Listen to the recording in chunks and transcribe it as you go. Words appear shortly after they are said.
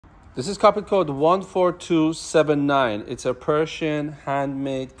This is carpet code 14279. It's a Persian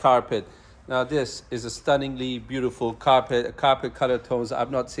handmade carpet. Now this is a stunningly beautiful carpet, carpet color tones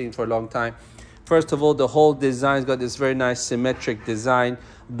I've not seen for a long time. First of all, the whole design's got this very nice symmetric design.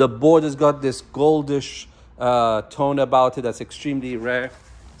 The board has got this goldish tone about it that's extremely rare.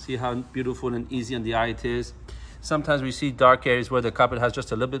 See how beautiful and easy on the eye it is. Sometimes we see dark areas where the carpet has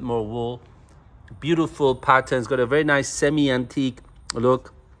just a little bit more wool. Beautiful patterns, got a very nice semi-antique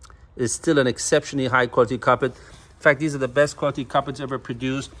look. It's still an exceptionally high quality carpet. In fact, these are the best quality carpets ever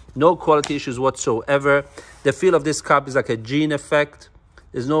produced. No quality issues whatsoever. The feel of this carpet is like a jean effect.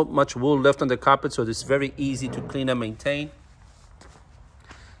 There's not much wool left on the carpet, so it's very easy to clean and maintain.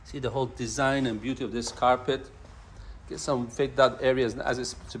 See the whole design and beauty of this carpet. Get some faked out areas as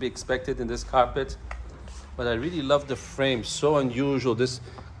is to be expected in this carpet. But I really love the frame, so unusual. This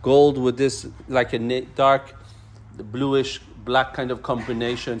gold with this like a dark bluish black kind of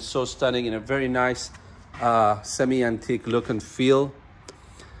combination, so stunning, in a very nice semi-antique look and feel.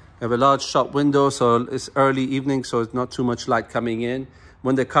 We have a large shop window, so it's early evening, so it's not too much light coming in.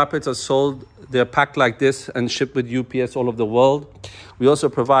 When the carpets are sold, they're packed like this and shipped with UPS all over the world. We also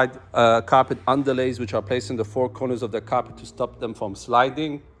provide carpet underlays, which are placed in the four corners of the carpet to stop them from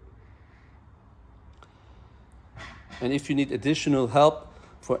sliding. And if you need additional help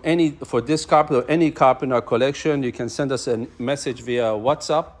for this carpet or any carpet in our collection, you can send us a message via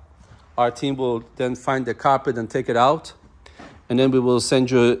WhatsApp. Our team will then find the carpet and take it out. And then we will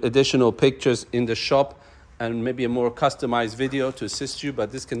send you additional pictures in the shop and maybe a more customized video to assist you.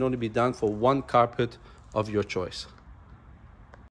 But this can only be done for one carpet of your choice.